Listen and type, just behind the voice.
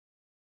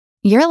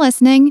You're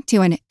listening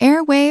to an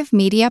Airwave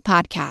Media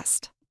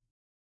Podcast.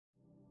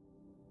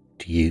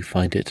 Do you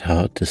find it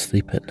hard to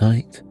sleep at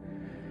night?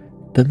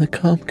 Then the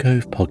Calm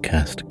Cove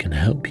podcast can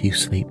help you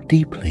sleep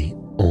deeply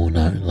all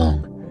night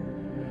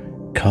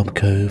long. Calm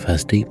Cove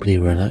has deeply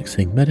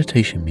relaxing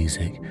meditation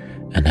music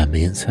and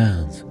ambient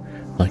sounds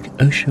like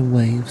ocean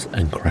waves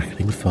and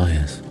crackling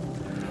fires.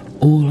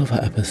 All of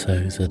our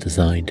episodes are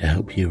designed to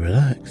help you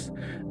relax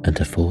and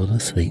to fall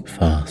asleep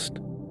fast.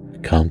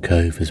 Calm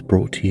Cove is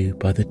brought to you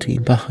by the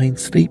team behind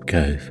Sleep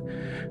Cove,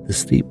 the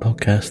sleep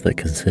podcast that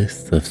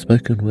consists of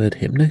spoken word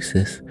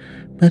hypnosis,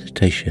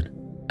 meditation,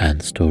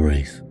 and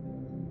stories.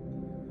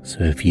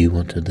 So if you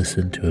want to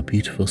listen to a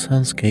beautiful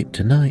soundscape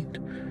tonight,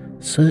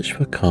 search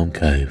for Calm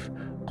Cove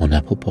on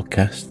Apple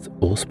Podcasts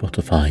or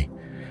Spotify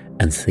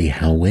and see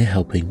how we're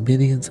helping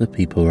millions of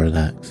people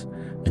relax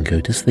and go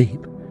to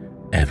sleep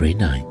every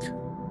night.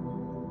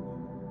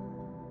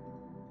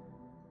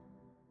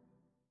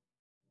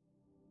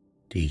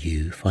 Do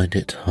you find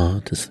it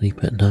hard to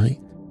sleep at night?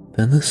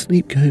 Then the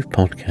Sleep Cove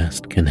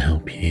podcast can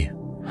help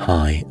you.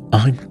 Hi,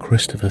 I'm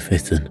Christopher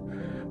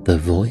Fitton, the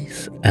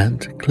voice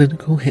and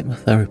clinical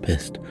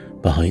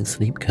hypnotherapist behind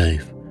Sleep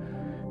Cove.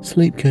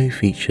 Sleep Cove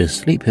features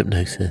sleep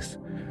hypnosis,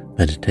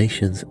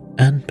 meditations,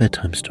 and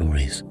bedtime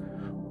stories,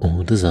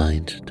 all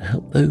designed to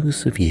help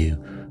those of you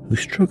who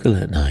struggle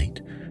at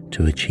night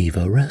to achieve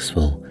a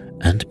restful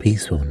and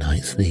peaceful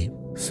night's sleep.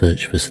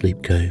 Search for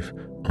Sleep Cove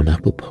on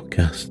Apple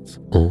Podcasts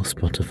or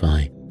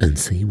Spotify and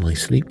see why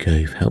Sleep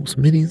Cove helps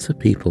millions of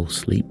people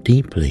sleep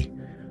deeply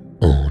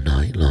all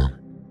night long.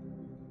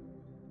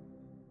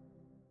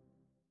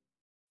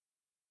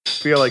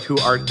 Feel like who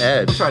art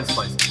Ed? We'll try to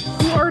spice it.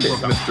 Who art it?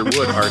 Mr.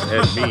 Wood art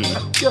Ed me.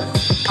 Good.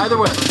 Either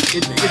way,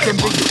 it's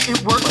ambiguous.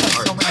 It works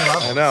on so many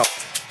levels. I know.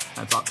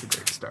 That's off to a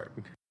great start.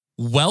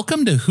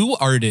 Welcome to Who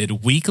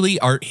Arted, weekly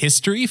art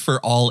history for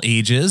all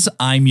ages.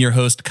 I'm your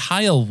host,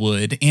 Kyle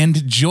Wood,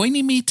 and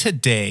joining me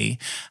today,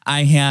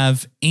 I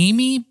have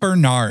Amy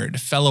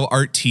Bernard, fellow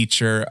art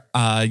teacher,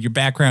 your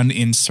background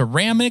in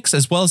ceramics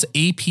as well as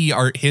AP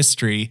art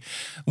history,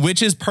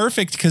 which is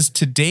perfect because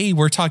today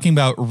we're talking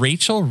about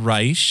Rachel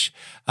Ruysch,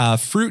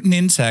 Fruit and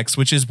Insects,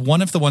 which is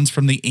one of the ones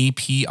from the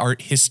AP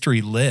art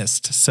history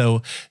list.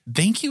 So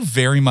thank you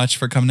very much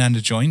for coming on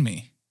to join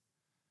me.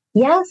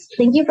 Yes,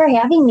 thank you for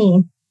having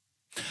me.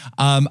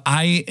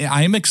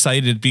 I'm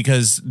excited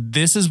because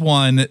this is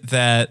one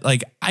that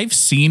I've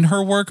seen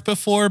her work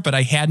before, but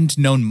I hadn't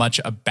known much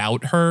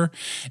about her.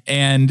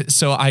 And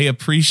so I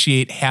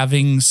appreciate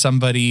having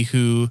somebody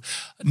who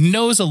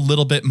knows a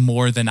little bit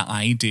more than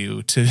I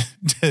do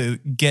to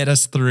get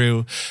us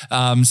through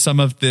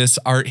some of this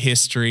art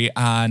history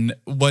on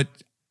what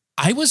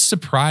I was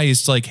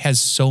surprised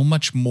has so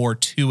much more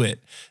to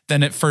it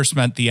than it first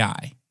met the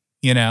eye,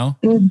 you know?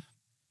 Mm-hmm.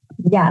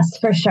 Yes,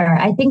 for sure.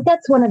 I think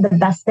that's one of the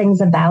best things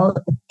about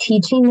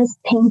teaching this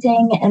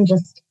painting and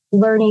just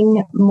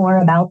learning more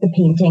about the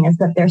painting is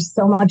that there's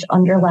so much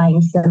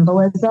underlying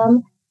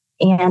symbolism,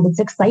 and it's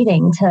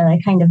exciting to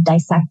kind of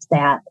dissect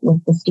that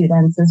with the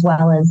students as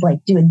well as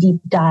do a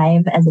deep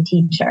dive as a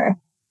teacher.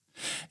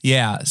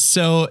 Yeah.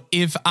 So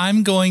if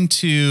I'm going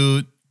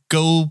to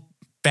go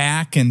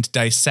back and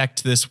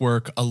dissect this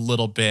work a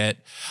little bit,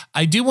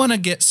 I do want to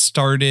get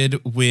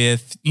started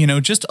with,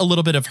 just a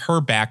little bit of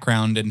her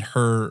background and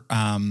her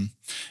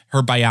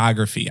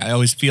biography. I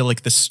always feel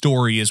like the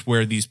story is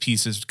where these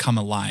pieces come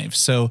alive.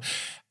 So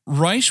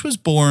Ruysch was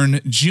born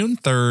June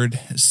 3rd,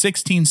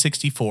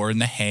 1664 in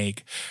The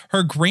Hague.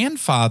 Her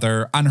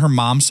grandfather on her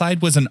mom's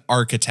side was an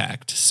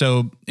architect.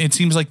 So it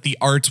seems like the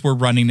arts were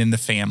running in the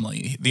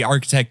family. The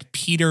architect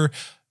Peter,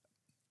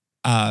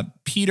 but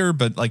Pieter,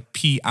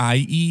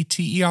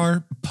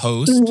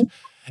 Post. Mm-hmm.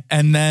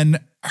 And then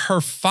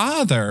her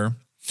father,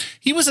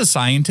 he was a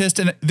scientist.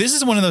 And this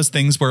is one of those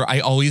things where I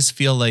always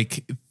feel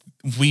like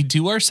we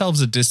do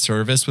ourselves a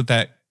disservice with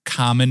that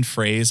common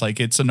phrase,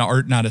 it's an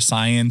art, not a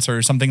science,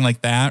 or something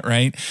like that,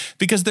 right?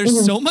 Because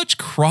there's so much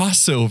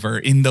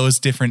crossover in those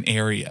different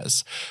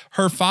areas.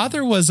 Her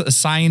father was a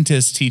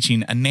scientist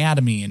teaching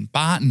anatomy and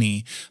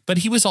botany, but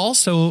he was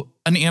also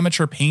an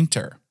amateur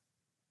painter.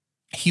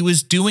 He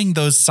was doing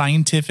those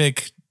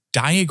scientific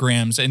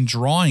diagrams and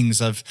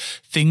drawings of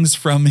things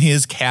from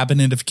his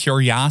cabinet of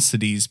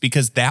curiosities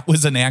because that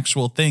was an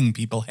actual thing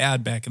people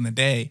had back in the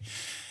day.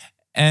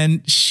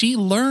 And she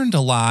learned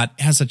a lot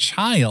as a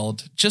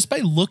child just by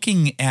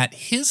looking at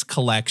his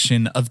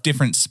collection of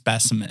different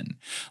specimens.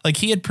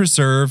 He had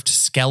preserved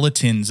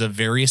skeletons of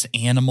various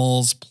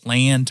animals,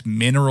 plant,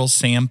 mineral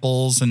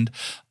samples, and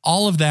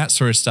all of that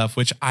sort of stuff,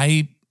 which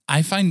I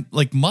find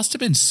must have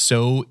been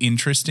so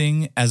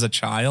interesting as a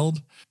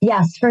child.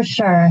 Yes, for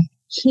sure.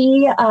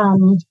 He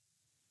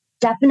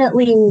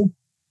definitely,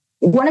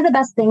 one of the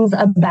best things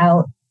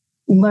about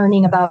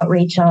learning about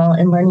Rachel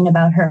and learning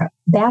about her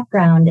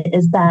background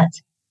is that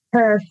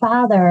her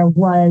father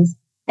was,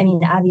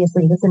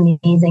 obviously this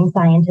amazing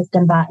scientist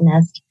and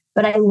botanist,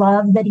 but I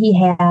love that he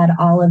had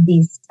all of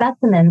these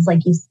specimens,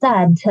 like you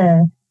said,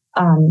 to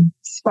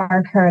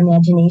spark her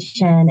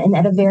imagination. And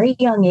at a very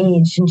young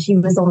age, and she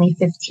was only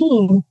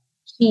 15,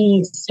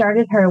 he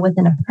started her with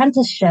an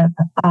apprenticeship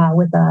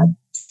with a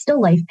still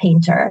life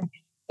painter.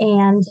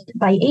 And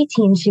by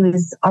 18, she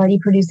was already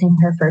producing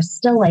her first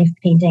still life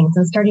paintings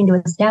and starting to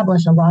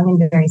establish a long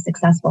and very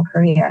successful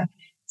career.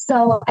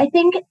 So I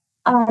think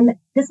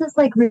this is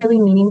like really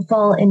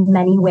meaningful in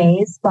many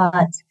ways,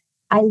 but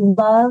I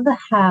love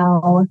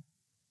how,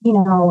 you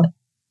know,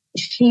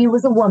 she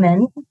was a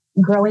woman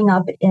growing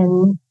up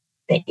in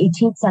the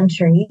 18th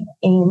century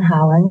in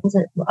Holland,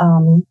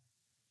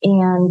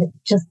 and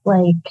just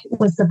like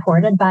was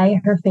supported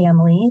by her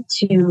family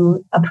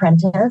to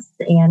apprentice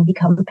and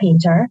become a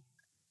painter.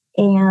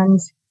 And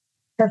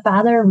her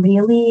father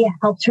really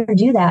helped her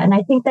do that. And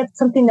I think that's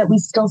something that we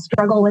still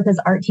struggle with as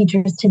art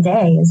teachers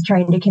today, is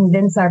trying to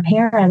convince our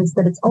parents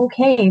that it's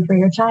okay for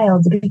your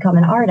child to become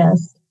an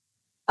artist.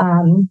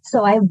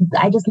 So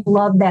I just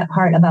love that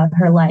part about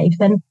her life.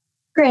 And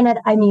granted,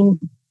 I mean,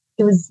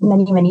 it was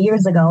many, many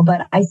years ago,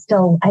 but I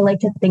like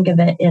to think of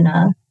it in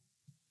a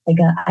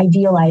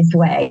idealized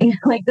way.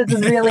 Like, this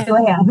is really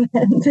what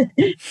happened.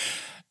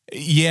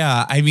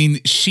 Yeah. I mean,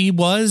 she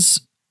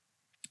was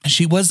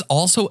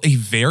also a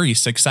very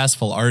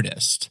successful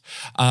artist.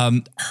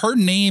 Her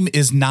name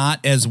is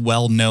not as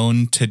well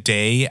known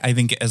today, I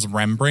think, as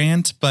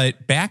Rembrandt,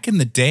 but back in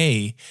the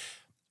day,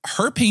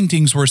 her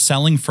paintings were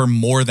selling for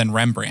more than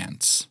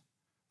Rembrandt's.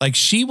 Like,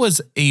 she was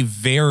a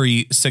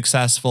very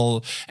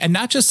successful, and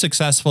not just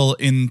successful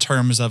in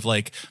terms of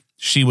like,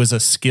 she was a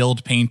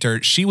skilled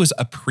painter. She was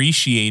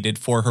appreciated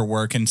for her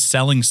work and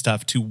selling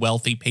stuff to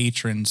wealthy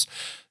patrons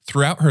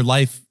throughout her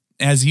life.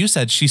 As you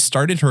said, she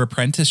started her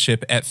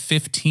apprenticeship at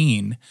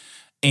 15,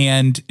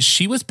 and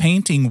she was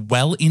painting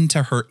well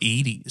into her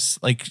 80s.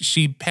 Like,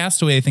 she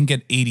passed away, I think,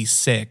 at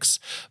 86,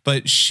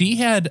 but she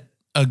had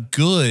a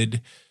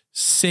good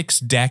 6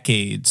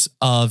 decades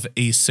of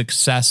a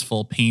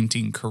successful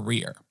painting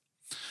career.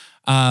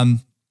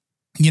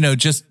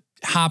 Just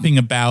hopping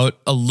about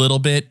a little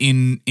bit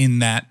in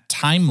that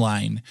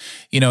timeline,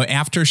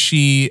 after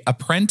she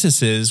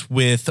apprentices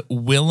with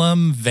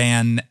Willem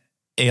van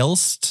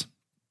Aelst,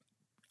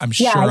 I'm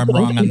sure I'm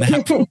wrong on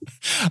that.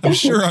 I'm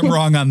sure I'm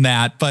wrong on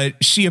that,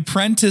 but she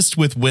apprenticed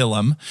with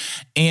Willem,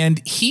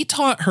 and he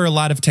taught her a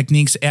lot of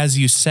techniques, as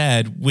you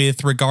said,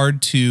 with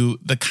regard to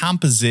the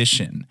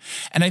composition.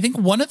 And I think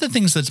one of the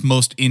things that's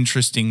most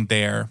interesting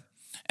there,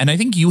 and I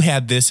think you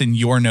had this in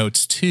your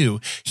notes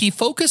too, he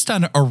focused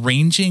on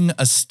arranging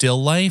a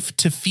still life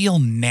to feel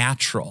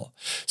natural.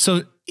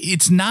 So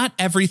it's not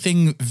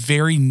everything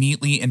very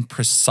neatly and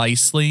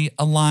precisely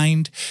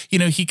aligned. He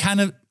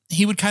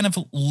would kind of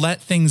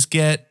let things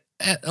get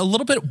at a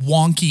little bit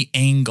wonky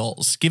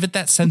angles, give it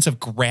that sense of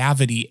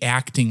gravity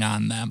acting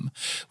on them,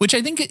 which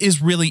I think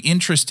is really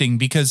interesting,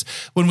 because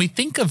when we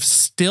think of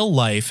still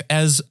life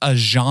as a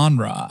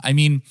genre, I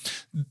mean,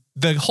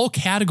 the whole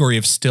category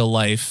of still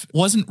life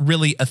wasn't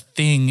really a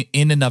thing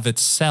in and of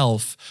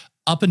itself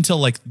up until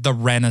like the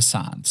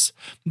Renaissance.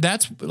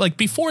 That's like,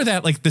 before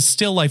that, like the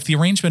still life, the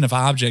arrangement of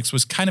objects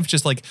was kind of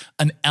just like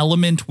an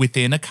element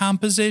within a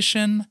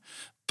composition.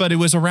 But it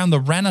was around the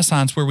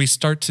Renaissance where we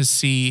start to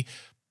see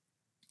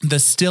the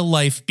still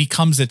life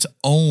becomes its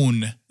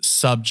own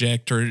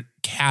subject or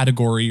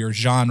category or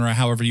genre,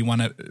 however you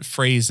want to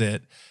phrase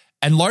it,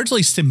 and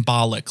largely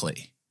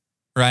symbolically,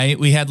 right?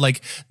 We had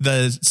like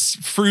the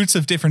fruits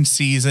of different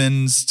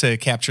seasons to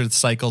capture the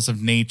cycles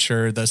of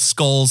nature, the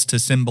skulls to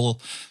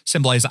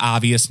symbolize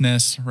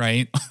obviousness,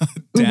 right?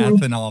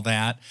 Death and all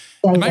that.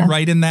 Am I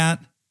right in that?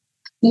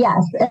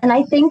 Yes. And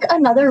I think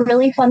another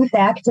really fun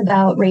fact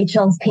about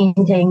Rachel's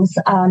paintings,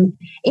 and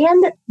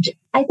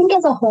I think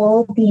as a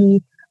whole,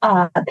 the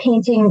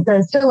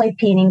still life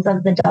paintings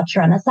of the Dutch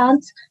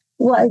Renaissance,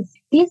 was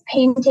these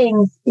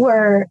paintings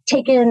were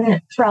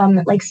taken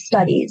from like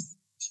studies.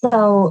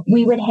 So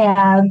we would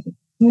have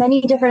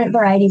many different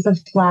varieties of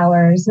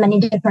flowers,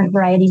 many different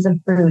varieties of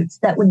fruits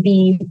that would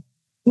be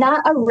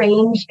not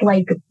arranged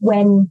like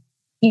when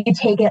you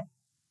take a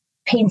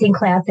painting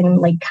class in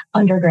like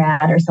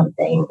undergrad or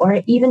something,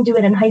 or even do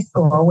it in high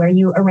school where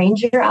you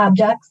arrange your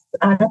objects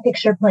on a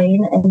picture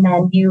plane and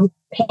then you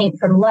paint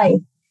from life.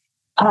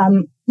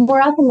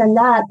 More often than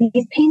not,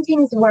 these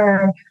paintings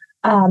were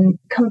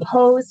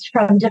composed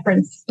from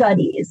different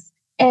studies,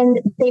 and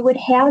they would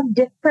have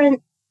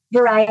different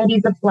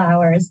varieties of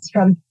flowers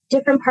from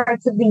different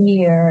parts of the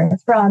year,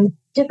 from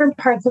different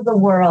parts of the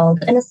world,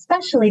 and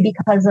especially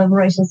because of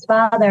Ruysch's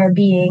father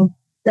being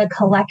the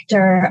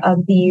collector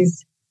of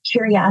these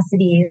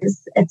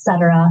curiosities,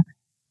 etc.,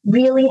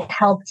 really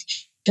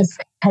helped just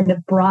kind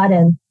of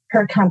broaden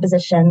her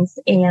compositions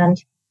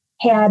and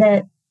had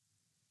it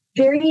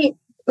very,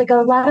 like, a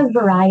lot of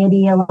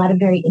variety, a lot of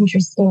very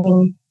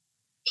interesting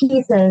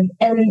pieces.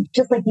 And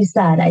just like you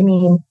said, I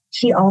mean,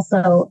 she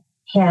also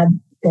had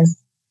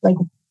this like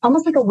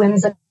almost like a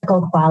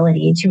whimsical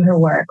quality to her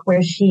work, where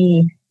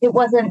it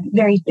wasn't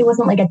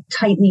like a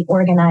tightly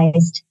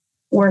organized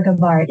work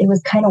of art. It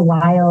was kind of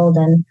wild.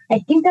 And I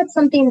think that's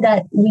something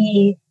that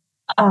we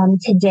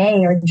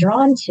today are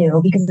drawn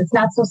to, because it's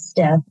not so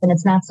stiff and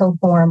it's not so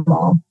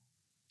formal.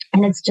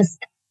 And it's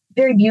just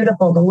very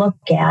beautiful to look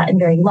at and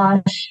very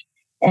lush.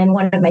 And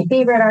one of my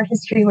favorite art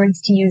history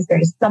words to use,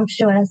 very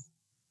sumptuous.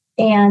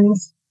 And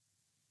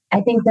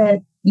I think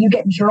that you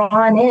get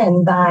drawn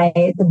in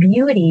by the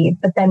beauty,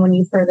 but then when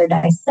you further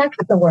dissect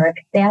the work,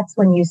 that's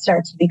when you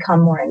start to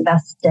become more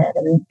invested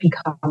and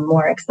become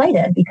more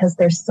excited because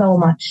there's so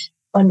much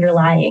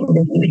underlying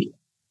the beauty.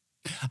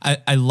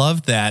 I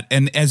love that.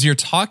 And as you're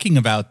talking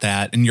about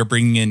that and you're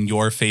bringing in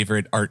your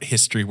favorite art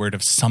history word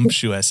of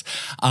sumptuous,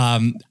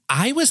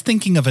 I was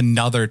thinking of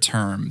another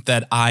term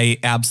that I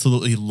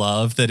absolutely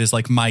love that is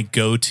like my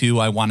go-to,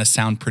 I want to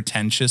sound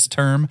pretentious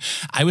term.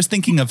 I was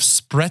thinking of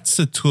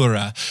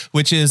sprezzatura,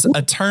 which is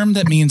a term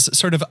that means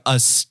sort of a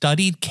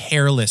studied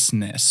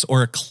carelessness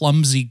or a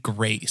clumsy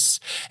grace.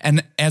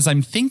 And as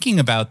I'm thinking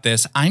about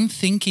this, I'm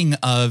thinking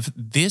of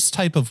this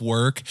type of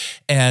work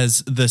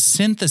as the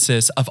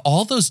synthesis of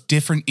all those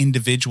different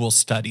individual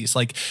studies.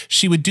 Like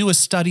she would do a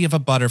study of a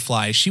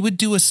butterfly. She would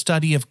do a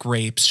study of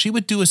grapes. She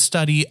would do a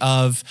study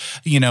of,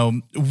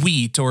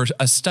 wheat, or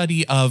a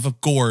study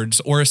of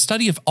gourds, or a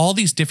study of all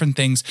these different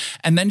things.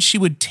 And then she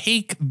would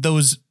take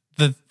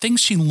the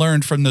things she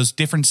learned from those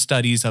different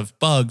studies of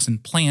bugs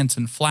and plants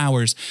and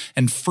flowers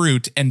and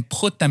fruit and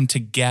put them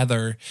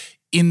together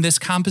in this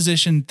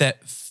composition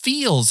that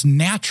feels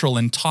natural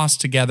and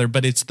tossed together,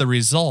 but it's the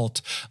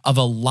result of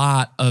a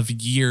lot of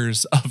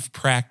years of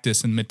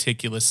practice and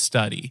meticulous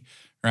study,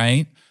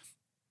 right?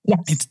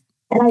 Yes.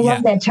 And I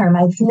love that term.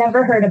 I've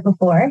never heard it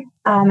before.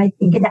 I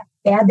think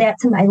add that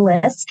to my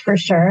list for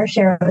sure,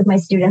 share it with my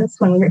students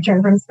when we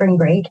return from spring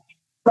break.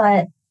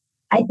 But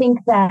I think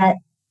that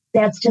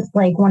that's just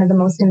like one of the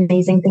most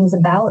amazing things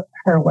about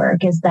her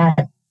work is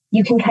that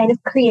you can kind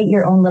of create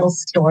your own little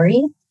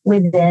story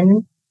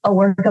within a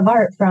work of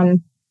art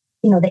from,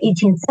 the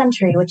 18th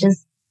century, which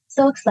is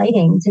so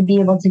exciting to be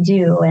able to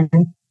do.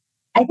 And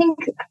I think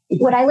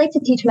what I like to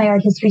teach my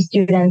art history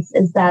students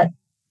is that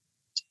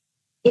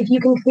if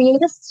you can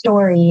create a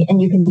story and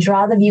you can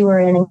draw the viewer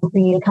in and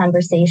create a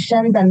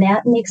conversation, then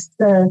that makes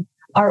the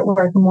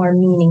artwork more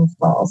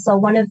meaningful. So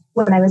when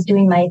I was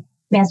doing my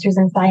master's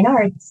in fine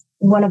arts,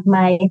 one of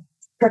my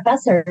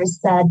professors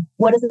said,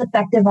 what does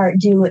effective art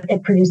do?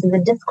 It produces a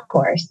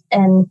discourse.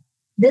 And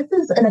this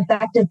is an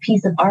effective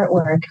piece of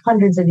artwork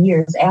hundreds of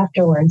years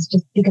afterwards,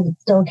 just because it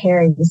still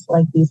carries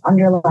like these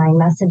underlying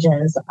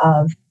messages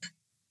of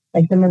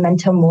like the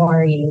memento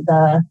mori,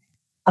 the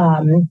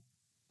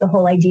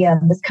whole idea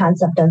of this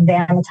concept of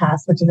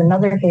vanitas, which is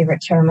another favorite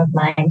term of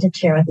mine to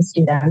share with the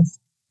students,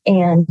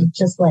 and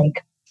just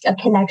like a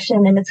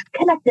connection, and it's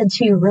connected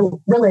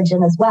to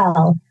religion as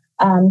well.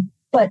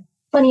 But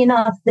funny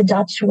enough, the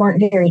Dutch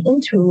weren't very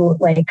into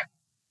like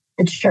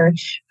the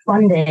church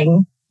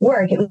funding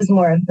work. It was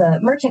more of the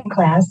merchant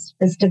class,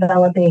 this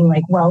developing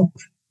like wealth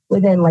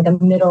within like a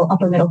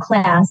upper middle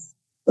class,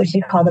 which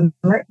you call the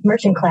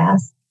merchant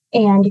class,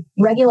 and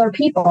regular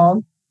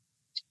people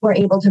were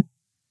able to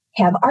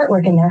have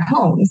artwork in their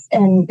homes,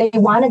 and they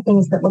wanted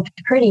things that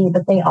looked pretty,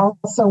 but they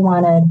also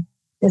wanted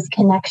this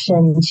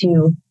connection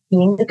to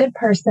being a good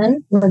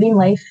person, living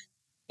life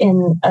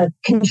in a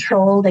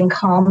controlled and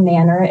calm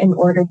manner in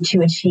order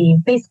to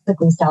achieve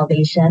basically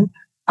salvation.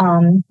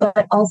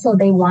 But also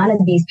they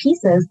wanted these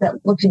pieces that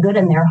looked good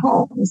in their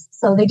homes.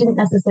 So they didn't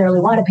necessarily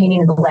want a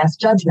painting of the Last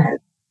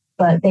Judgment,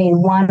 but they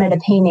wanted a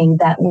painting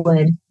that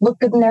would look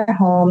good in their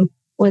home,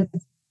 was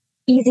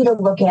easy to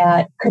look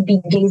at, could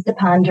be gazed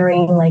upon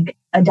during like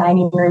a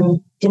dining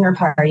room dinner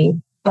party,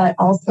 but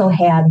also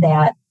had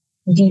that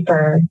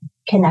deeper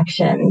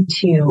connection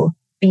to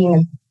being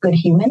a good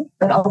human,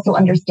 but also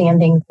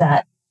understanding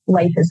that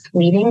life is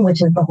fleeting,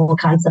 which is the whole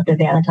concept of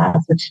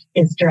vanitas, which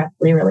is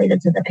directly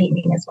related to the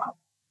painting as well.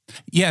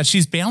 Yeah,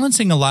 she's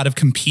balancing a lot of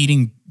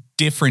competing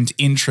different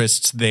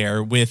interests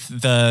there with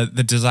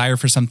the desire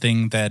for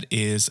something that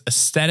is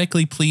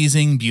aesthetically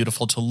pleasing,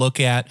 beautiful to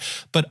look at,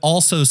 but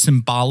also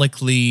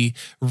symbolically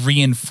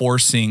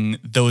reinforcing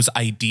those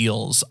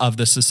ideals of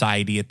the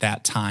society at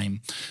that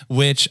time,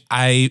 which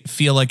I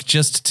feel like,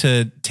 just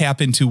to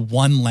tap into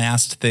one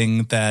last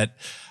thing that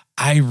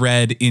I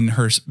read in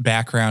her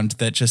background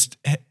that just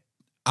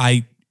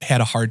I had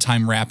a hard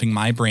time wrapping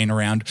my brain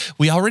around.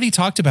 We already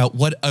talked about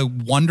what a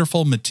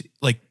wonderful,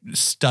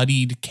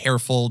 studied,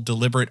 careful,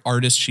 deliberate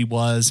artist she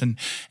was,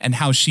 and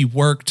how she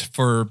worked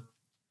for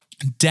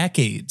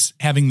decades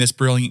having this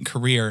brilliant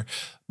career.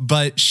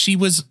 But she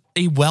was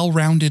a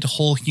well-rounded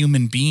whole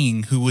human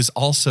being who was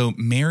also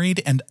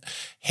married and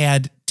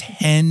had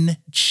 10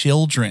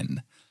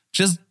 children.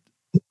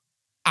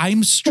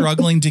 I'm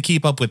struggling to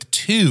keep up with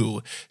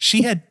 2.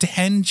 She had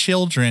 10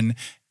 children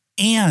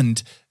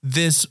and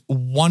this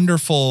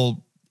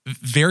wonderful,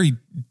 very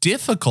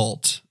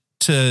difficult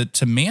to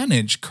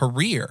manage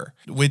career,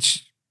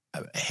 which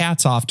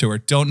hats off to her.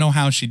 Don't know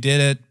how she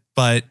did it,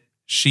 but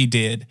she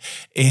did.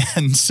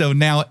 And so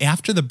now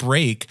after the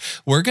break,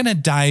 we're going to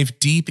dive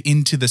deep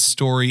into the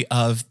story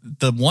of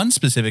the one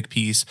specific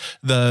piece,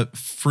 the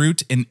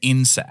fruit and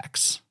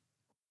insects.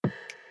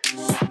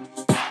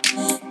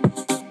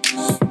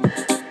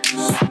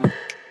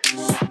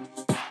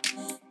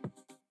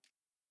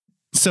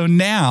 So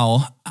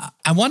now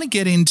I want to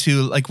get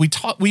into, like,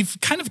 we've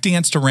kind of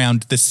danced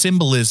around the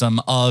symbolism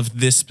of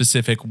this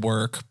specific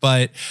work,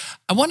 but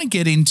I want to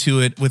get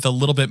into it with a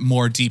little bit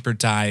more deeper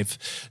dive.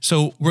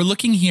 So we're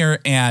looking here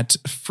at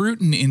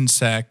Fruit and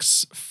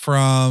Insects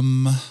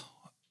from,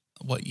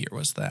 what year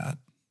was that?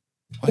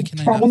 Why can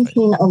I not find-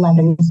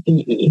 1711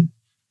 CE.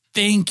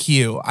 Thank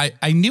you.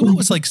 I knew it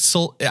was like,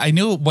 I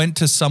knew it went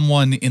to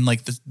someone in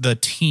like the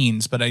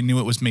teens, but I knew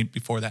it was made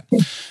before that.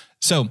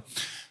 So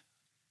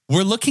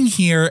we're looking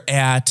here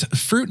at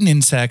Fruit and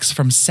Insects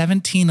from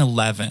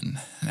 1711.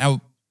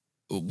 Now,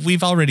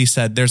 we've already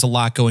said there's a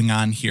lot going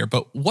on here,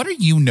 but what are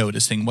you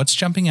noticing? What's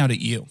jumping out at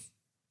you?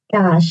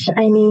 Gosh,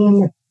 I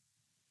mean,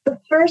 the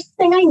first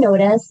thing I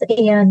notice,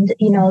 and,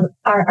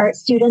 our art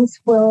students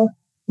will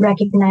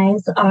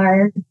recognize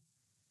our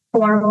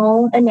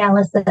formal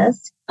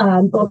analysis,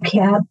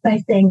 vocab, by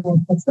saying,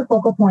 what's the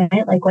focal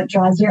point? Like, what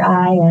draws your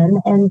eye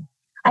in? And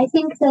I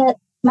think that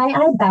my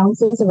eye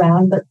bounces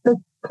around, but the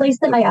place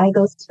that my eye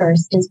goes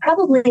first is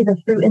probably the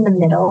fruit in the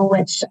middle,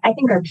 which I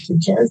think are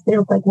peaches. They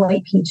look like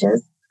white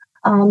peaches.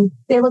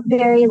 They look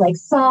very like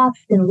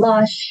soft and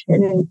lush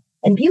and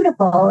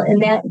beautiful.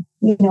 And that,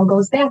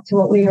 goes back to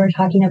what we were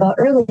talking about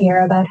earlier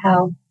about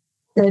how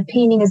the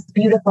painting is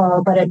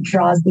beautiful, but it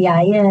draws the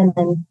eye in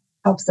and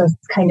helps us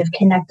kind of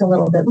connect a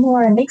little bit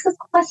more and makes us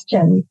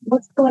question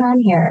what's going on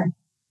here.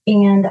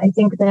 And I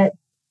think that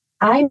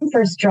I'm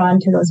first drawn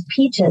to those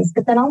peaches,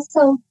 but then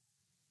also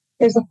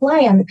there's a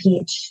fly on the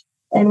peach.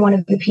 And one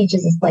of the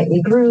peaches is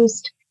slightly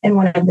bruised, and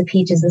one of the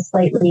peaches is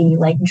slightly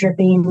like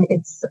dripping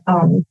its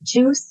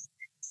juice.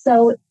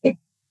 So it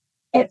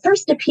at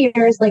first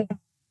appears like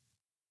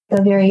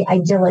a very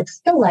idyllic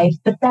still life,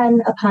 but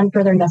then upon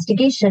further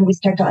investigation, we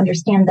start to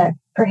understand that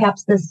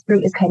perhaps this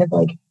fruit is kind of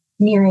like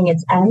nearing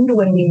its end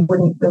when we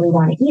wouldn't really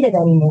want to eat it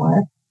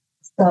anymore.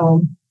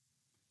 So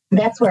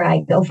that's where I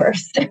go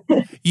first.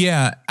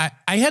 Yeah,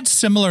 I had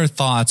similar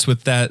thoughts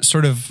with that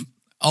sort of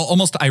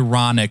almost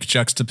ironic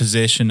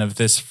juxtaposition of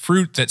this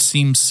fruit that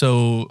seems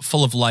so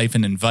full of life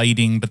and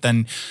inviting, but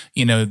then,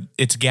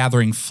 it's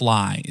gathering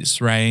flies,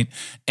 right?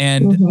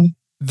 And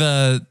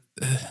the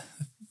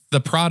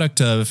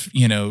product of,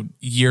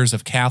 years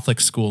of Catholic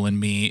school in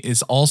me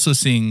is also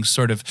seeing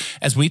sort of,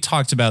 as we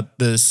talked about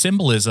the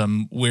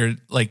symbolism where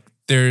like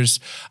there's,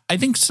 I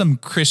think, some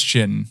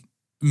Christian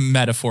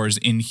metaphors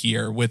in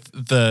here with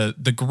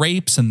the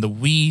grapes and the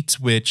wheat,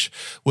 which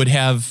would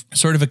have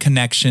sort of a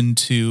connection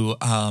to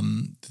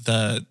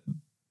the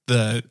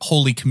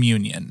Holy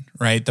Communion,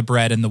 right? The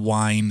bread and the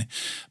wine.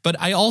 But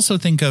I also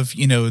think of,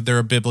 there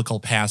are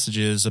biblical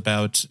passages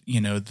about,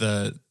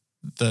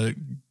 the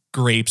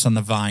grapes on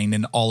the vine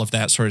and all of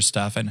that sort of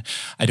stuff. And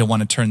I don't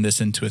want to turn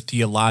this into a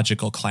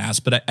theological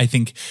class, but I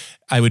think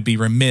I would be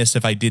remiss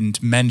if I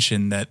didn't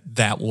mention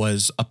that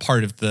was a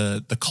part of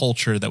the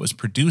culture that was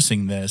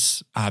producing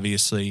this,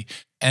 obviously.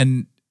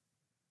 And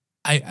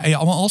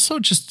I'm also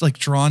just like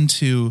drawn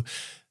to,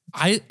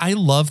 I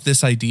love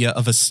this idea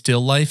of a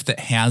still life that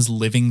has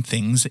living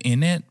things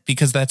in it,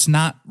 because that's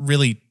not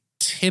really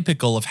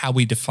typical of how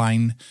we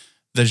define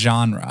the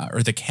genre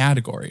or the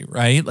category,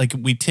 right? Like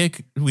we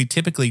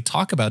typically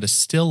talk about a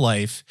still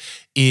life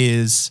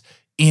is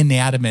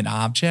inanimate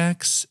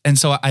objects. And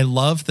so I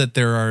love that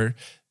there are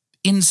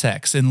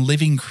insects and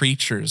living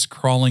creatures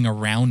crawling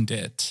around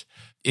it.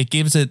 It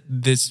gives it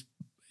this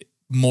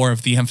more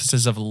of the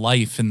emphasis of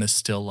life in the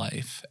still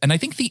life. And I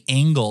think the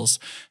angles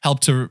help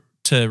to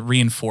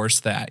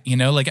reinforce that,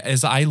 like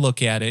as I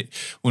look at it,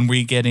 when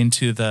we get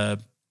into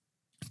the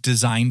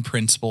design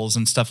principles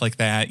and stuff like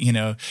that,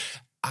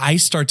 I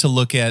start to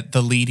look at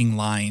the leading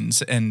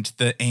lines and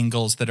the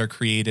angles that are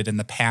created and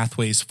the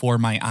pathways for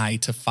my eye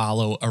to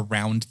follow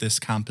around this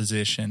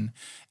composition.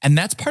 And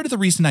that's part of the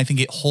reason I think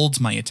it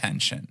holds my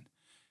attention,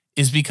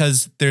 is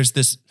because there's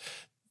this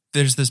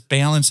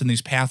balance and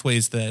these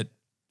pathways that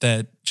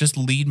just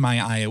lead my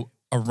eye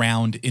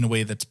around in a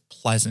way that's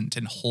pleasant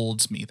and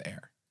holds me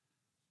there.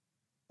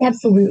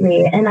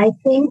 Absolutely. And I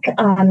think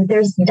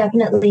there's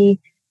definitely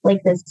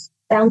like this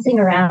bouncing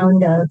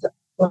around of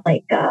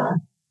like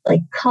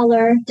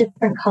color,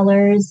 different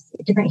colors,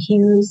 different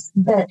hues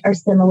that are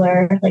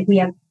similar. Like we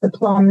have the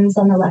plums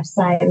on the left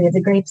side, we have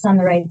the grapes on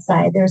the right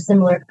side. They're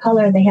similar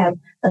color. They have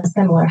a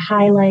similar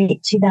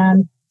highlight to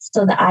them.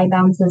 So the eye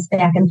bounces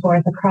back and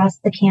forth across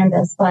the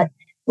canvas. But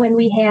when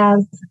we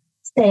have,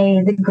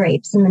 say, the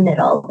grapes in the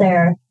middle,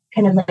 they're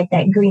kind of like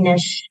that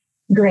greenish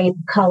grape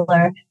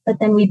color. But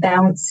then we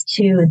bounce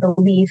to the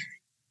leaf,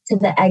 to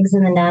the eggs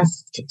in the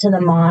nest, to the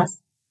moss.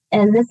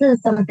 And this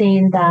is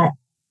something that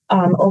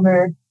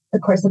over the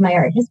course of my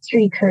art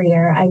history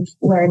career, I've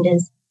learned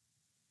is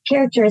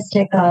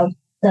characteristic of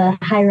the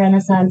high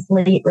Renaissance,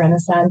 late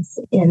Renaissance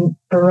in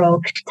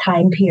Baroque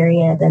time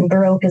period. And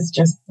Baroque is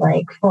just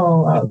like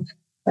full of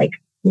like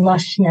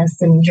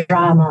lushness and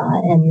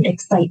drama and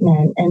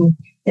excitement. And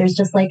there's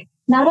just like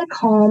not a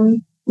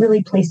calm,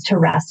 really place to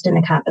rest in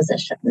a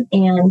composition.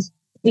 And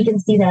we can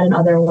see that in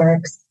other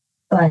works.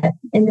 But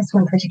in this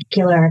one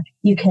particular,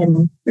 you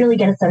can really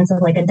get a sense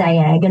of like a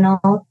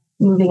diagonal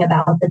moving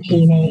about the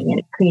painting, and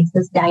it creates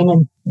this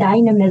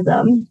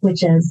dynamism,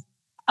 which is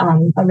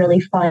a really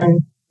fun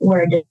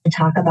word to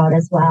talk about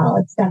as well.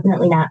 It's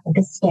definitely not like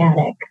a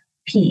static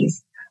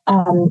piece.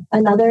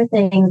 Another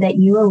thing that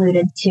you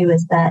alluded to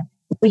is that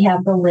we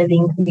have the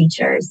living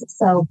creatures.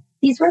 So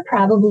these were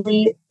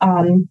probably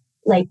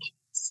like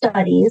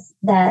studies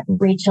that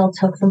Rachel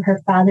took from her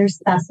father's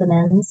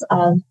specimens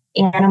of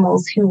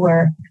animals who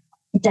were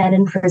dead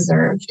and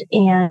preserved.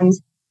 And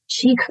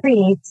she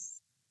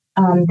creates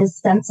this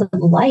sense of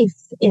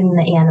life in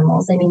the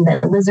animals. I mean,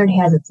 the lizard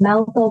has its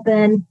mouth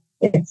open.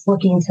 It's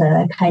looking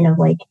to kind of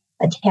like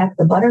attack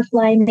the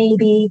butterfly,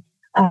 maybe.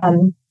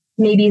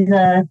 Maybe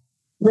the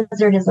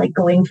lizard is like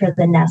going for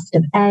the nest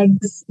of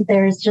eggs.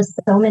 There's just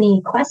so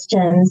many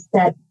questions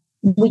that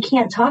we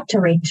can't talk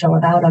to Rachel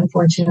about,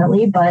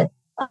 unfortunately, but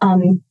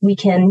we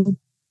can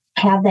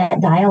have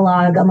that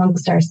dialogue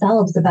amongst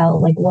ourselves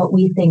about like what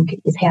we think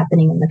is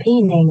happening in the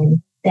painting.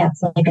 And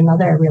that's like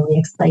another really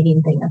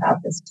exciting thing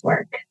about this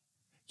work.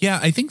 Yeah,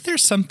 I think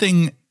there's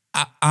something,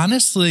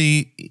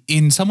 honestly,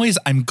 in some ways,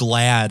 I'm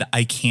glad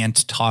I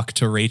can't talk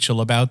to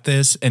Rachel about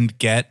this and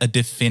get a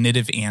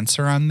definitive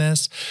answer on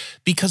this,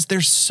 because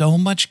there's so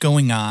much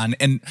going on.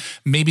 And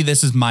maybe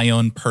this is my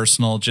own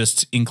personal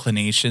just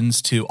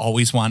inclinations to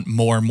always want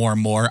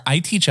more. I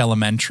teach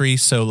elementary,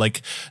 so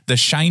like the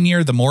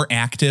shinier, the more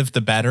active,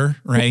 the better,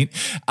 right?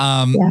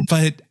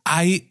 But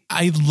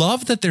I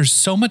love that there's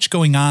so much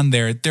going on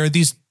there. There are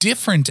these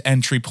different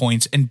entry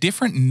points and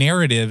different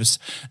narratives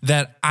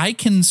that I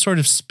can sort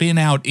of spin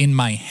out in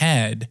my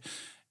head,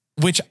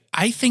 which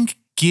I think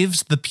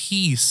gives the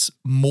piece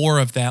more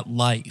of that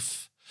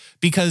life,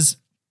 because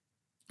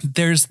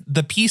there's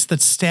the piece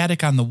that's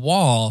static on the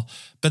wall,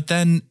 but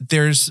then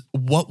there's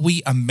what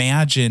we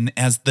imagine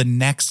as the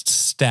next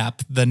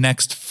step, the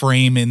next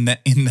frame in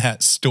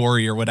that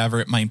story or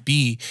whatever it might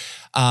be.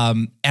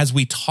 As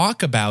we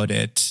talk about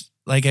it,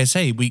 like I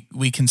say,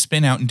 we can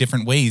spin out in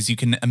different ways. You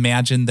can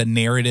imagine the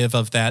narrative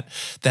of that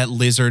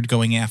lizard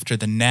going after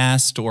the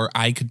nest, or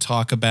I could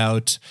talk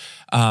about,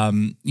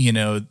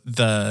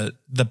 the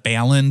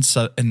balance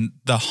and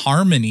the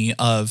harmony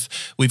of,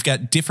 we've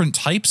got different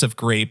types of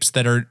grapes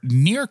that are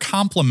near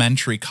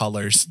complementary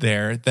colors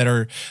there that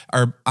are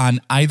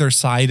on either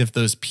side of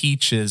those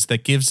peaches,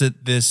 that gives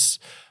it this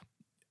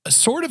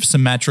sort of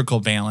symmetrical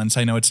balance.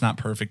 I know it's not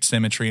perfect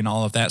symmetry and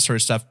all of that sort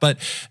of stuff, but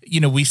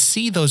we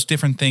see those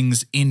different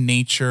things in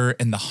nature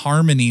and the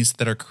harmonies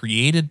that are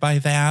created by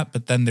that.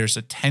 But then there's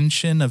a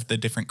tension of the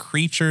different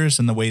creatures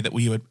and the way that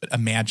we would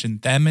imagine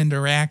them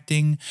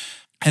interacting.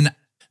 And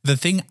the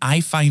thing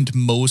I find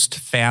most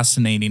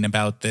fascinating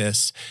about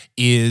this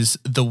is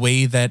the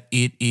way that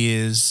it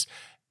is,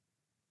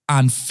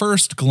 on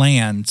first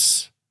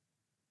glance,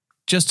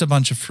 just a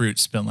bunch of fruit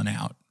spilling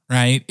out.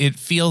 Right? It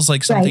feels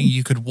like something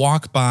you could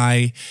walk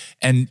by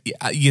and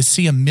you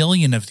see a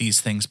million of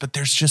these things, but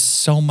there's just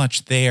so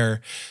much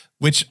there,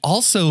 which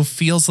also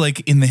feels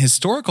like, in the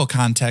historical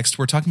context,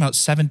 we're talking about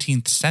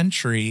 17th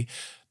century.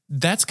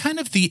 That's kind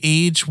of the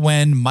age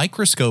when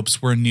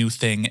microscopes were a new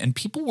thing and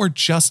people were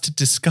just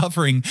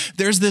discovering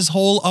there's this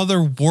whole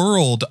other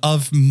world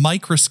of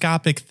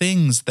microscopic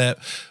things that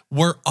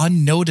were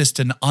unnoticed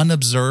and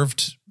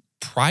unobserved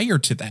prior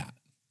to that.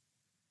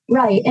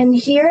 Right. And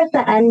here at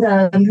the end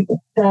of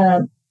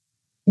the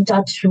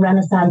Dutch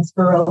Renaissance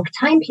Baroque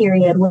time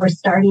period, we're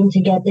starting to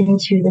get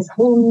into this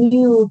whole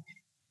new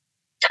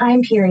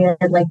time period,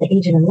 like the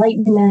Age of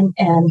Enlightenment,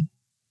 and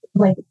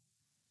like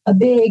a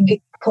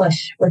big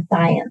push with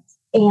science.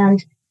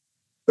 And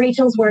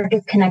Rachel's work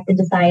is connected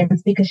to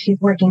science because she's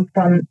working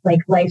from like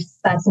life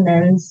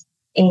specimens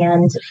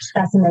and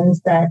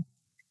specimens that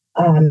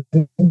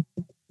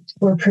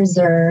were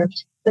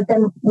preserved. But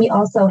then we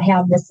also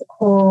have this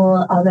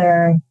whole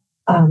other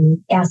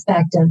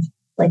aspect of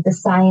like the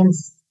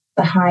science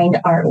behind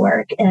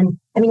artwork. And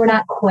I mean, we're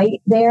not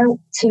quite there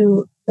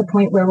to the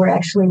point where we're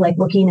actually like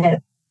looking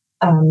at,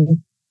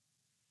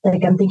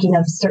 like I'm thinking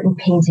of certain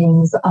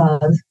paintings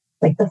of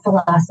like the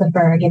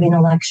philosopher giving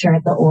a lecture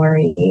at the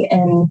Orrery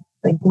and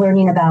like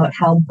learning about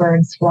how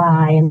birds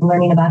fly and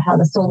learning about how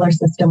the solar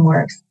system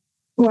works.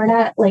 We're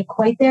not like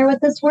quite there with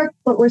this work,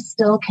 but we're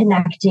still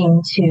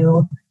connecting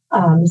to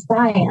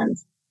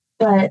science.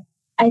 But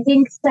I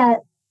think that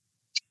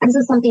this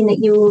is something that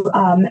you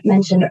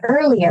mentioned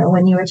earlier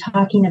when you were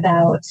talking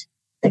about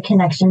the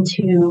connection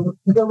to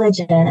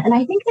religion. And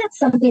I think that's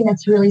something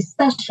that's really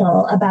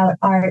special about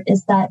art,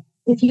 is that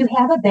if you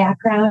have a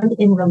background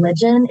in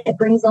religion, it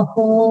brings a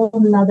whole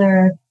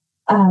nother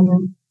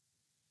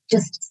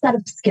just set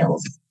of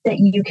skills that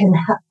you can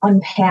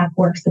unpack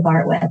works of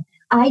art with.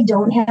 I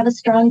don't have a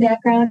strong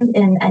background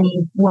in any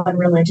one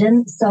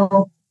religion,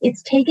 so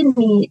it's taken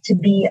me to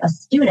be a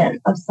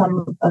student of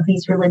some of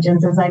these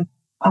religions as I've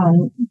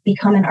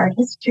become an art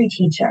history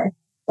teacher.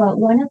 But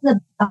one of the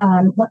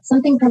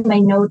something from my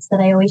notes that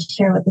I always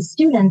share with the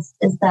students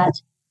is that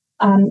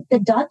the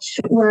Dutch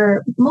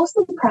were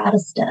mostly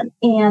Protestant,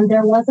 and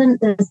there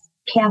wasn't this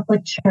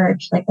Catholic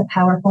Church, like the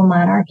powerful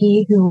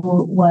monarchy, who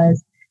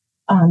was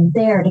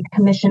there to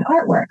commission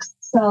artworks.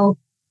 So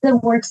the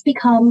works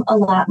become a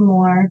lot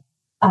more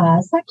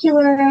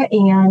secular,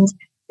 and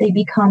They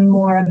become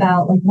more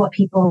about like what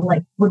people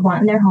like would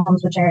want in their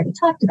homes, which I already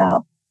talked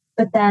about.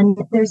 But then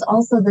there's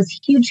also this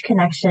huge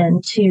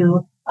connection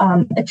to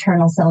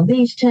eternal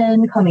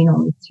salvation coming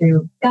only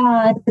through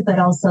God, but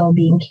also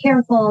being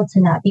careful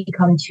to not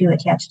become too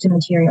attached to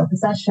material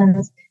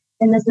possessions.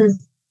 And this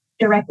is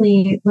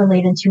directly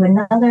related to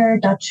another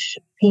Dutch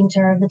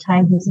painter of the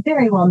time who's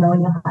very well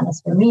known,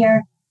 Johannes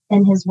Vermeer,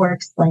 and his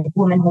works like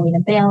Woman Holding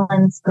a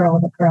Balance, Girl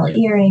with a Pearl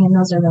Earring, and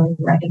those are really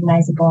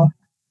recognizable.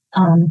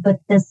 But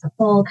this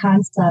whole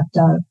concept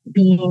of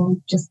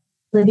being just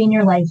living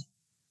your life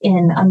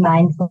in a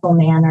mindful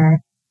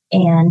manner,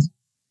 and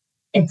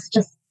it's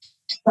just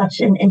such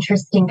an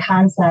interesting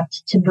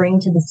concept to bring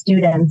to the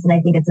students, and I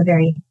think it's a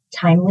very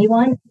timely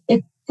one.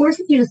 It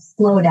forces you to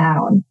slow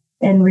down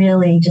and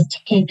really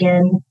just take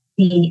in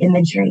the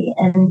imagery,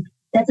 and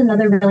that's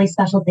another really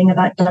special thing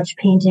about Dutch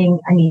painting.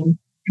 I mean,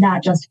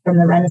 not just from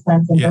the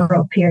Renaissance and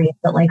Baroque period,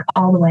 but like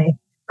all the way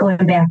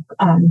going back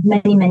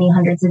many, many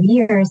hundreds of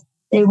years.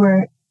 They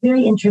were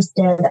very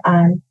interested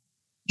on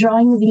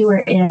drawing the viewer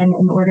in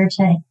order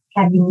to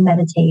have you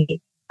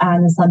meditate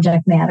on the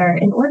subject matter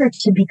in order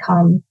to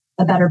become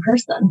a better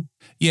person.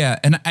 Yeah.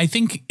 And I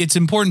think it's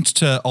important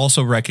to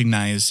also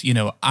recognize,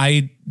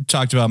 I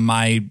talked about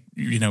my,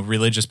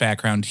 religious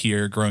background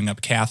here, growing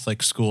up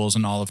Catholic schools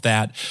and all of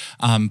that.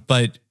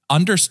 But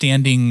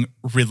understanding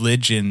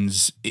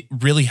religions, it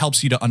really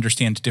helps you to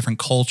understand different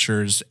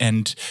cultures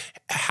and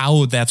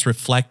how that's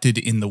reflected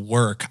in the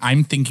work.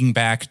 I'm thinking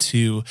back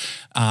to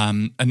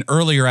an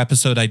earlier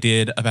episode I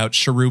did about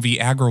Sharuvi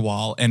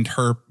Agrawal and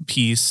her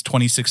piece,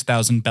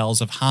 26,000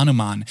 Bells of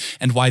Hanuman,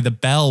 and why the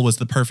bell was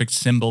the perfect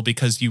symbol,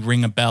 because you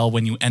ring a bell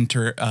when you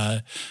enter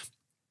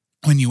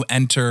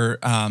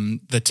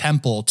the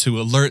temple to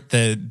alert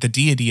the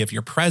deity of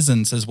your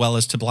presence, as well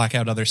as to block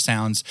out other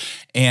sounds.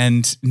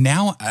 And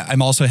now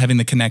I'm also having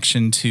the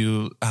connection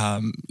to,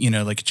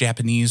 like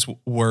Japanese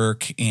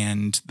work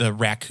and the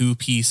raku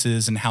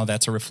pieces and how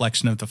that's a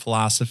reflection of the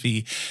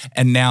philosophy.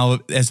 And now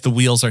as the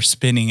wheels are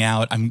spinning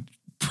out, I'm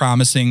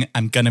promising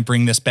I'm going to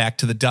bring this back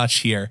to the Dutch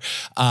here.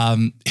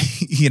 An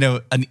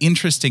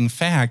interesting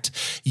fact,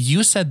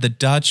 you said the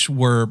Dutch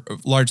were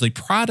largely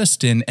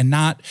Protestant and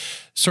not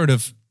sort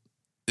of,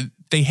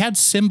 they had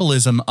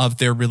symbolism of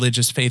their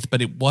religious faith,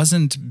 but it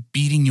wasn't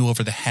beating you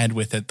over the head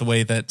with it the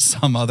way that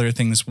some other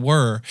things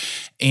were.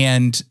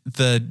 And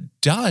the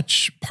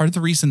Dutch, part of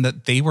the reason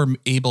that they were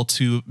able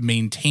to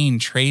maintain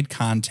trade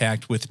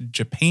contact with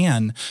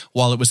Japan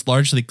while it was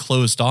largely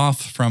closed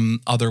off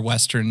from other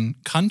Western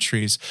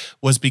countries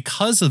was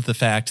because of the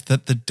fact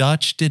that the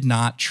Dutch did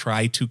not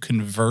try to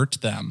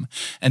convert them.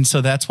 And so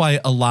that's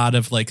why a lot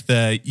of like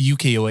the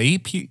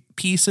ukiyo-e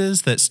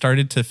pieces that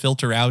started to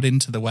filter out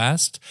into the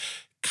West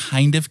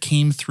kind of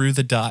came through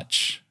the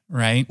Dutch,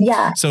 right?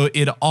 Yeah. So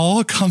it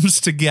all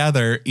comes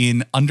together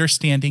in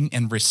understanding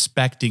and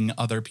respecting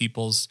other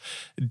people's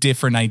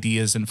different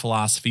ideas and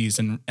philosophies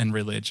and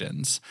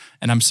religions.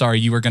 And I'm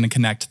sorry, you were going to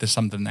connect to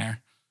something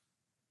there.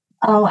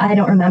 Oh, I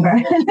don't remember.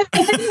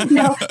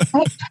 No,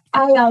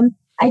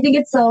 I think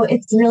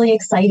it's really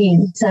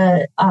exciting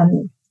to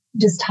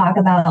just talk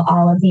about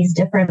all of these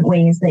different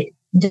ways that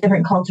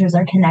different cultures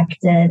are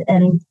connected.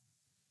 And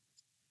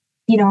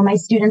my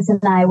students and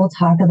I will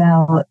talk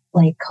about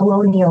like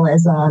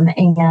colonialism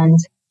and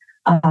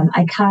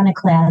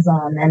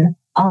iconoclasm and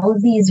all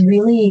of these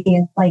really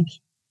like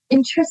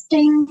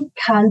interesting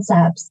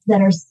concepts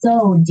that are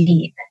so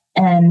deep.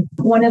 And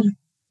one of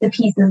the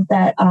pieces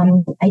that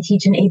I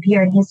teach in AP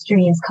Art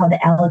History is called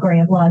The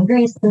Allegory of Law and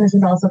Grace. And this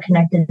is also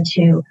connected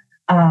to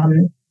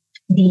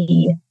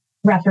the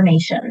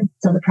Reformation,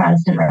 so the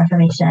Protestant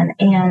Reformation,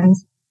 and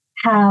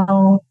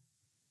how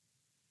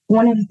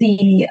one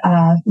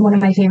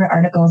of my favorite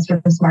articles for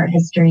Smart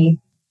History,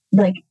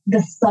 like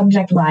the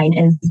subject line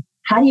is,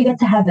 how do you get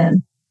to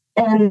heaven?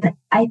 And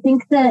I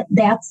think that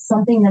that's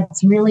something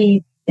that's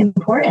really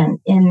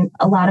important in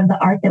a lot of the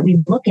art that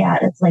we look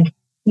at. It's like,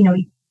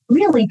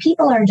 really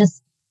people are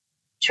just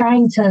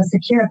trying to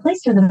secure a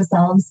place for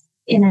themselves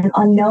in an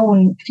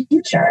unknown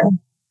future.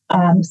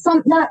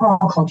 Not all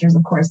cultures,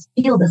 of course,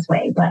 feel this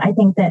way, but I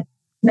think that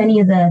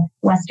many of the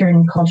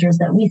Western cultures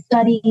that we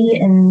study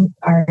in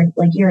our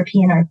like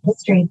European art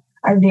history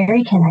are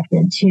very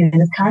connected to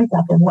this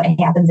concept of what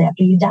happens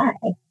after you die.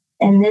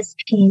 And this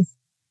piece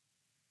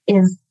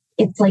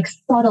it's like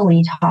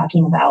subtly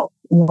talking about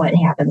what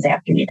happens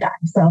after you die.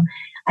 So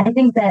I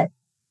think that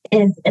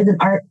as an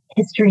art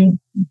history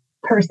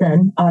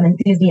person,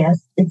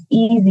 enthusiast, it's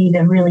easy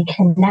to really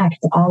connect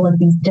all of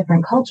these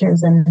different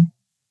cultures and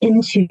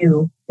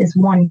into this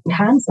one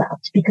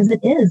concept, because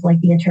it is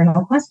like the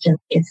eternal question.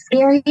 It's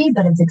scary,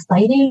 but it's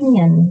exciting,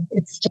 and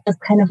it's just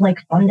kind of like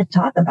fun to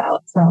talk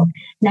about. So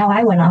now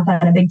I went off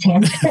on a big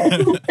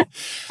tangent.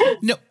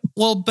 No,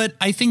 well, but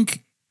I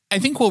think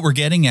what we're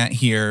getting at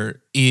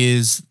here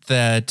is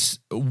that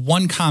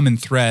one common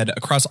thread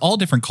across all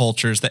different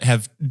cultures that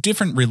have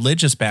different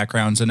religious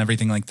backgrounds and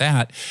everything like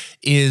that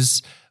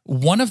is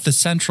one of the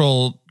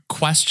central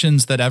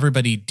questions that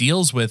everybody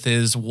deals with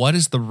is, what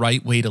is the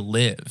right way to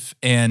live?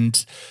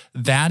 And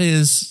that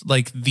is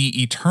like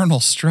the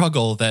eternal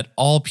struggle that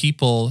all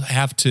people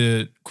have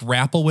to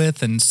grapple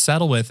with and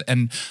settle with.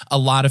 And a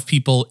lot of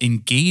people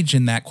engage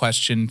in that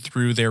question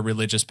through their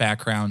religious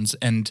backgrounds,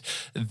 and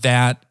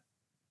that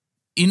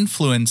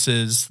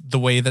influences the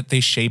way that they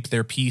shape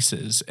their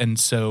pieces. And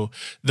so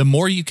the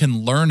more you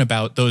can learn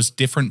about those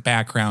different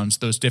backgrounds,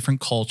 those different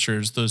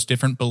cultures, those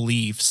different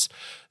beliefs,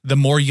 the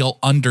more you'll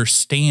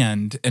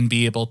understand and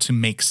be able to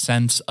make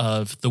sense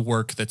of the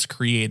work that's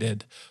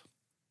created,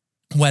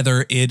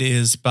 whether it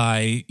is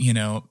by,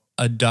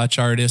 a Dutch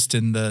artist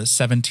in the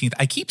 17th.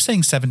 I keep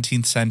saying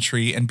 17th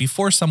century, and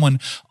before someone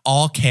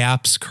all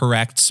caps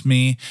corrects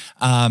me,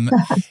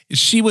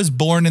 she was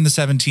born in the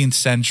 17th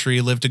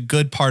century, lived a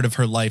good part of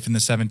her life in the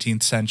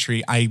 17th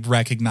century. I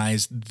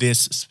recognize this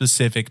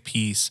specific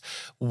piece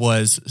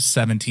was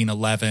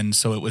 1711,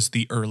 so it was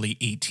the early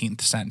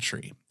 18th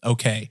century.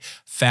 Okay,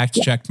 fact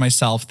checked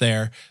myself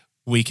there.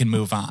 We can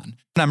move on.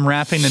 I'm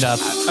wrapping it up.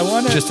 I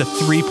want just a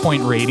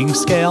 3-point rating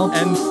scale.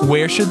 And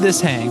where should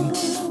this hang?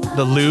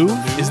 The Louvre?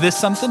 Is this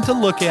something to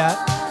look at?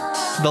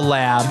 The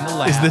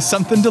lab? Is this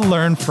something to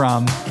learn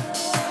from?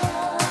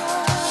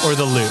 Or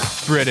the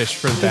Louvre? British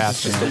for the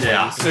bathroom.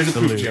 Yeah. There's a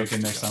poop joke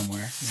in there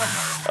somewhere.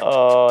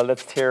 Oh,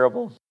 that's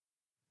terrible.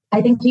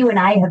 I think you and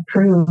I have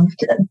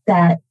proved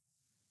that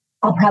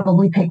I'll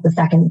probably pick the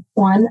second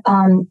one.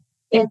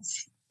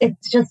 It's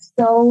just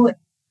so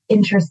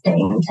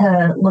interesting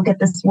to look at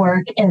this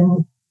work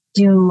and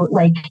do,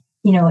 like,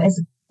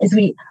 as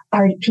we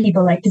art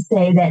people like to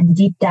say, that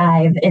deep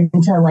dive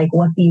into like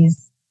what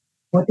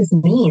this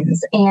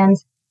means. And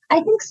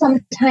I think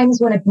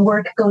sometimes when a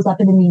work goes up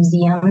in a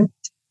museum,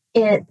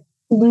 it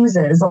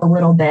loses a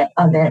little bit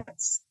of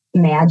its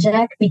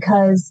magic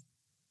because,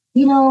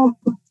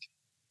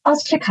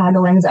 us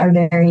Chicagoans are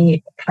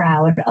very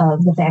proud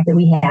of the fact that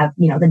we have,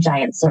 the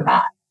giant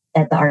Surratt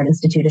at the Art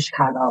Institute of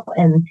Chicago.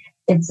 And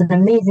it's an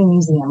amazing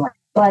museum,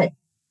 but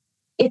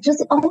it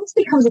just almost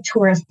becomes a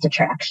tourist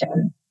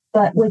attraction.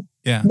 But with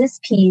this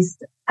piece,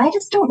 I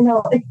just don't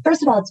know.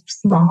 First of all, it's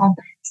small.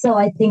 So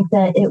I think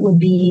that it would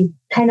be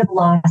kind of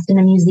lost in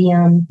a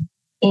museum.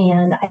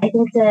 And I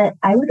think that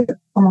I would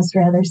almost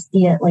rather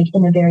see it like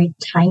in a very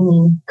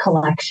tiny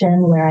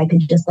collection where I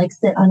could just like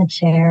sit on a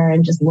chair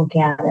and just look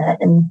at it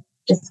and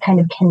just kind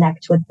of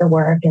connect with the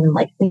work and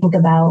like think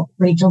about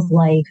Rachel's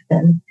life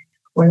and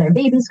were there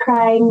babies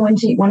crying when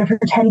one of her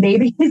 10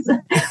 babies,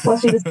 while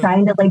she was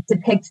trying to like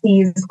depict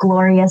these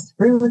glorious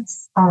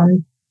fruits.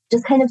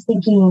 Just kind of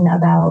thinking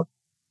about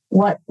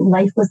what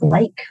life was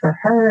like for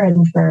her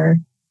and for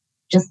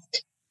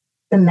just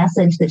the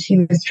message that she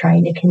was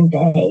trying to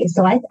convey.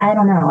 So I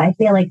don't know. I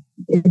feel like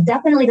it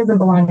definitely doesn't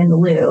belong in the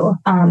loo,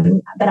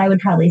 but I would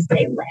probably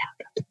say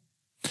lab.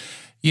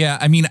 Yeah,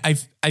 I mean,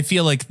 I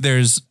feel like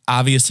there's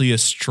obviously a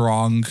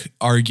strong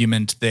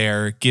argument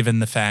there, given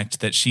the fact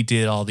that she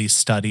did all these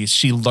studies.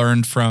 She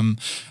learned from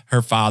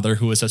her father,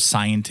 who was a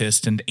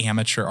scientist and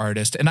amateur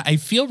artist. And I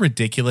feel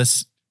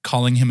ridiculous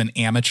calling him an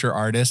amateur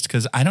artist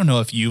because I don't know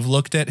if you've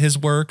looked at his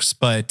works,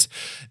 but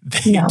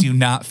they do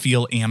not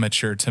feel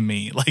amateur to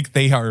me. Like,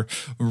 they are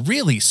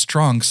really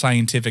strong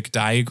scientific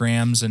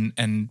diagrams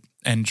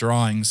and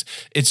drawings.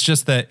 It's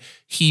just that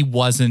he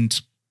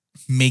wasn't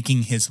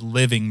making his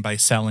living by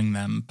selling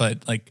them.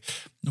 But like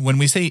when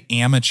we say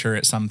amateur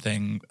at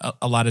something,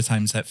 a lot of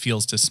times that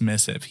feels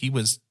dismissive. He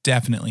was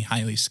definitely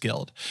highly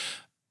skilled.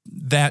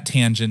 That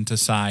tangent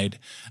aside,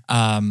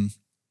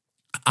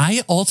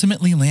 I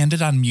ultimately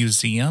landed on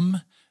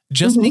museum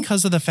just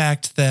because of the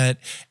fact that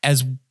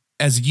as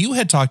you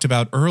had talked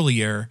about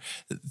earlier,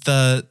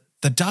 the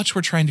Dutch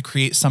were trying to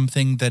create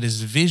something that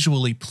is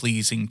visually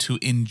pleasing to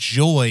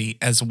enjoy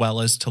as well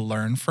as to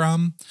learn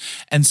from.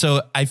 And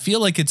so I feel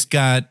like it's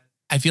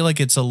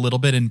a little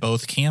bit in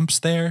both camps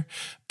there,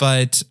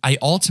 but I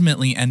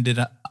ultimately ended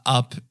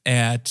up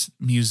at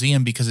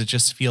museum because it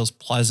just feels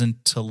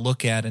pleasant to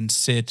look at and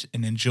sit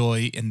and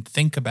enjoy and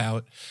think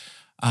about.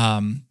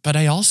 But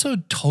I also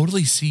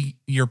totally see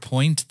your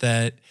point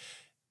that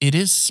it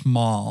is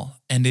small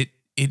and it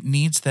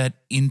needs that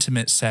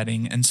intimate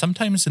setting. And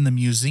sometimes in the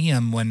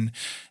museum, when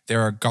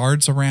there are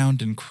guards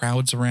around and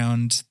crowds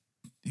around,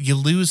 you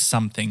lose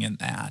something in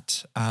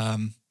that.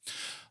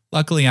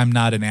 Luckily, I'm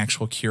not an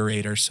actual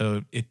curator,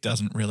 so it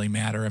doesn't really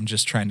matter. I'm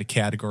just trying to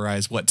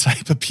categorize what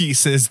type of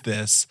piece is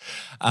this.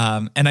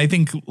 And I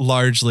think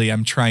largely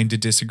I'm trying to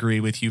disagree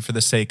with you for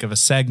the sake of a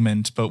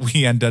segment, but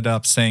we ended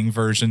up saying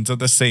versions of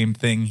the same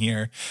thing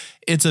here.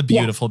 It's a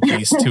beautiful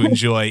piece to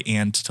enjoy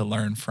and to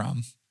learn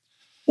from.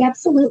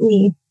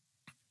 Absolutely.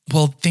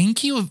 Well,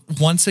 thank you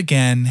once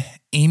again,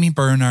 Amy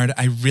Bernard.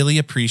 I really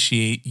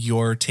appreciate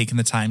your taking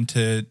the time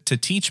to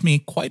teach me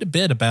quite a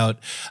bit about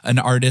an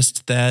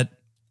artist that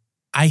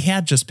I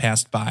had just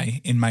passed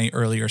by in my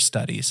earlier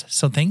studies.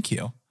 So thank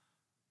you.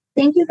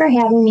 Thank you for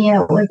having me.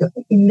 It was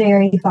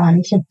very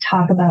fun to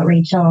talk about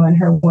Rachel and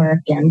her work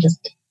and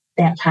just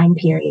that time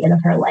period of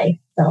her life.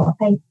 So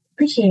I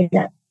appreciate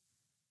it.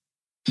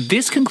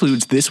 This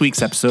concludes this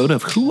week's episode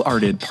of Who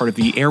Arted, part of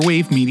the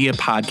Airwave Media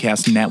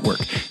Podcast Network.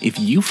 If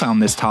you found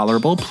this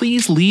tolerable,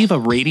 please leave a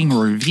rating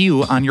or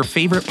review on your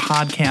favorite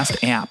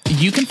podcast app.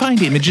 You can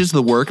find images of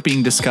the work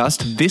being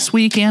discussed this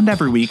week and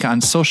every week on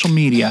social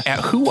media at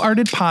Who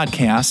Arted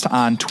Podcast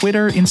on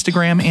Twitter,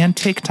 Instagram, and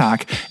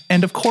TikTok,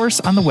 and of course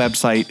on the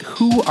website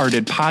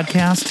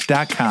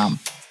whoartedpodcast.com.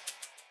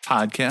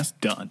 Podcast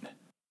done.